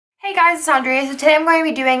guys, it's Andrea. So today I'm going to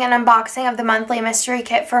be doing an unboxing of the monthly mystery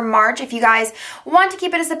kit for March. If you guys want to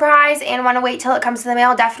keep it a surprise and want to wait till it comes to the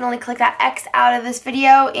mail, definitely click that X out of this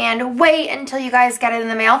video and wait until you guys get it in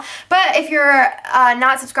the mail. But if you're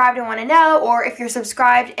not subscribed and want to know, or if you're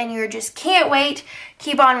subscribed and you just can't wait,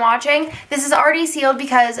 keep on watching. This is already sealed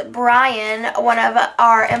because Brian, one of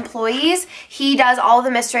our employees, he does all the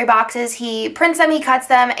mystery boxes. He prints them, he cuts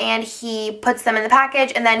them, and he puts them in the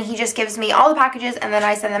package, and then he just gives me all the packages and then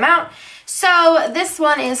I send them out. So this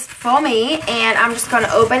one is for me, and I'm just going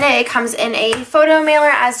to open it. It comes in a photo mailer,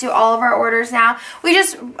 as do all of our orders now. We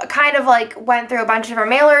just kind of like went through a bunch of our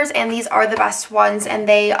mailers, and these are the best ones, and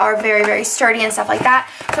they are very, very sturdy and stuff like that.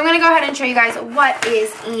 So I'm going to go ahead and show you guys what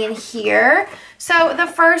is in here. So the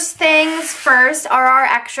first things first are our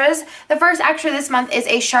extras. The first extra this month is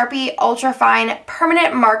a Sharpie Ultra Fine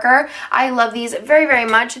Permanent Marker. I love these very, very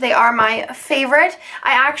much. They are my favorite.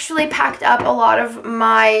 I actually packed up a lot of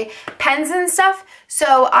my pens and stuff,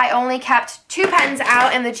 so I only kept 2 pens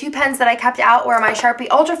out, and the 2 pens that I kept out were my Sharpie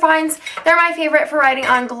Ultra Fines. They're my favorite for writing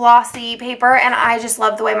on glossy paper, and I just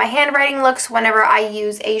love the way my handwriting looks whenever I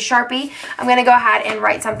use a Sharpie. I'm going to go ahead and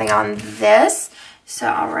write something on this. So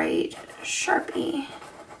I'll write Sharpie.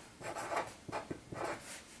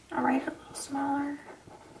 I'll write it a little smaller.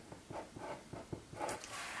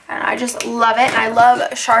 And I just love it. And I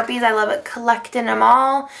love Sharpies. I love it collecting them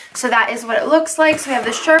all. So that is what it looks like. So we have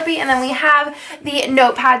the Sharpie, and then we have the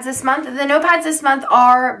notepads this month. The notepads this month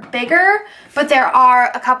are bigger, but there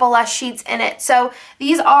are a couple less sheets in it. So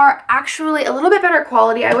these are actually a little bit better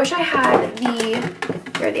quality. I wish I had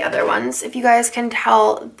here are the other ones, if you guys can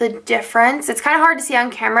tell the difference. It's kind of hard to see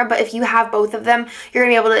on camera, but if you have both of them, you're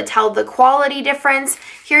going to be able to tell the quality difference.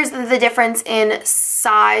 Here's the difference in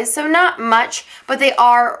size. So not much, but they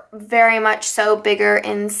are very much so bigger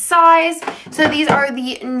in size. So these are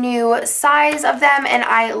the new size of them, and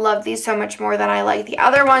I love these so much more than I like the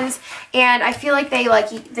other ones. And I feel like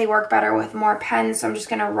they work better with more pens, so I'm just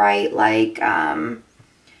going to write like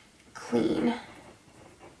clean.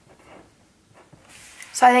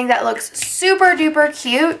 So I think that looks super duper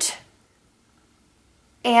cute.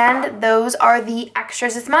 And those are the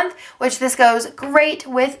extras this month, which this goes great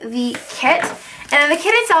with the kit. And then the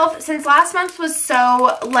kit itself, since last month was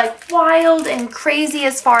so like wild and crazy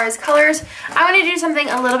as far as colors, I want to do something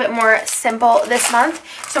a little bit more simple this month.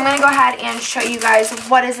 So I'm going to go ahead and show you guys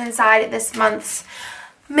what is inside this month's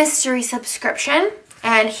mystery subscription.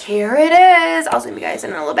 And here it is. I'll zoom you guys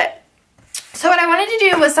in a little bit. So what I wanted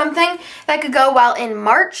to do was something that could go well in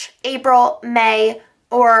March, April, May,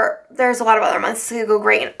 or there's a lot of other months that could go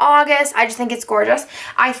great in August. I just think it's gorgeous.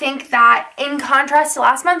 I think that in contrast to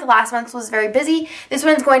last month was very busy. This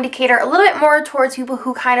one's going to cater a little bit more towards people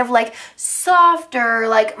who kind of like softer,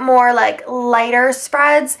 like more like lighter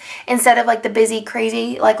spreads instead of like the busy,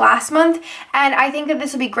 crazy like last month. And I think that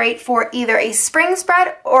this would be great for either a spring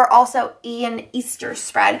spread or also an Easter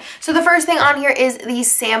spread. So the first thing on here is the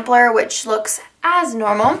sampler, which looks as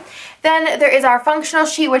normal. Then there is our functional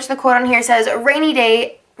sheet, which the quote on here says, rainy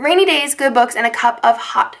days, good books, and a cup of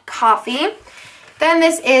hot coffee. Then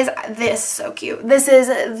this so cute. This is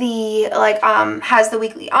the, like, has the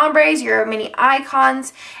weekly ombres, your mini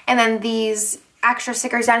icons, and then these extra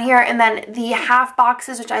stickers down here, and then the half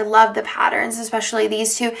boxes, which I love the patterns, especially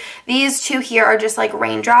these two. These two here are just like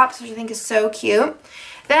raindrops, which I think is so cute.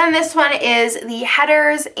 Then this one is the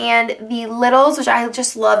headers and the littles, which I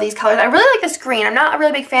just love these colors. I really like this green. I'm not a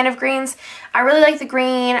really big fan of greens. I really like the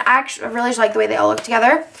green. I really just like the way they all look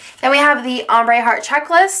together. Then we have the ombre heart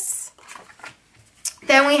checklists.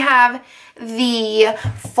 Then we have the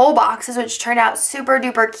full boxes, which turned out super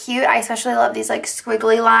duper cute. I especially love these like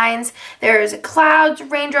squiggly lines. There's clouds,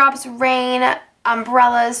 raindrops, rain,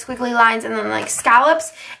 umbrellas, squiggly lines, and then like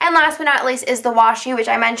scallops. And last but not least is the washi, which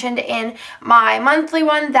I mentioned in my monthly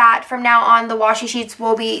one, that from now on the washi sheets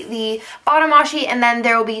will be the bottom washi, and then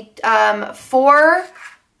there will be 4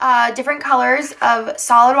 different colors of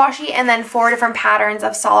solid washi, and then 4 different patterns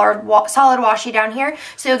of solid washi down here,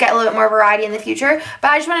 so you'll get a little bit more variety in the future. But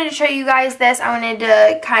I just wanted to show you guys this. I wanted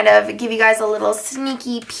to kind of give you guys a little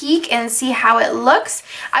sneaky peek and see how it looks.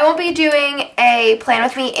 I won't be doing a plan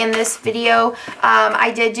with me in this video. I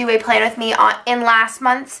did do a plan with me in last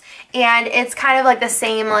month's, and it's kind of like the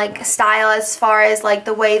same like style as far as like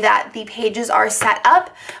the way that the pages are set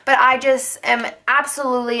up, but I just am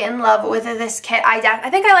absolutely in love with this kit. I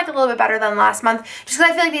think I like a little bit better than last month, just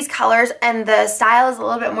because I feel like these colors and the style is a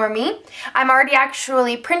little bit more me. I'm already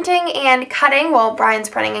actually printing and cutting, well, Brian's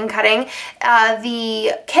printing and cutting,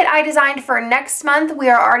 the kit I designed for next month. We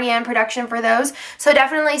are already in production for those, so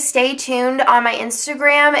definitely stay tuned on my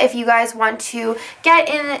Instagram if you guys want to get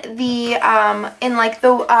in the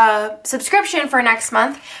subscription for next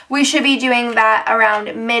month. We should be doing that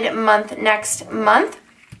around mid-month next month.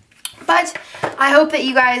 But I hope that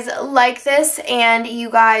you guys like this and you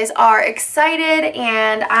guys are excited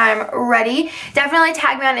and I'm ready. Definitely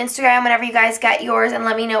tag me on Instagram whenever you guys get yours and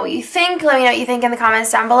let me know what you think. Let me know what you think in the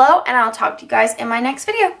comments down below, and I'll talk to you guys in my next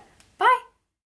video.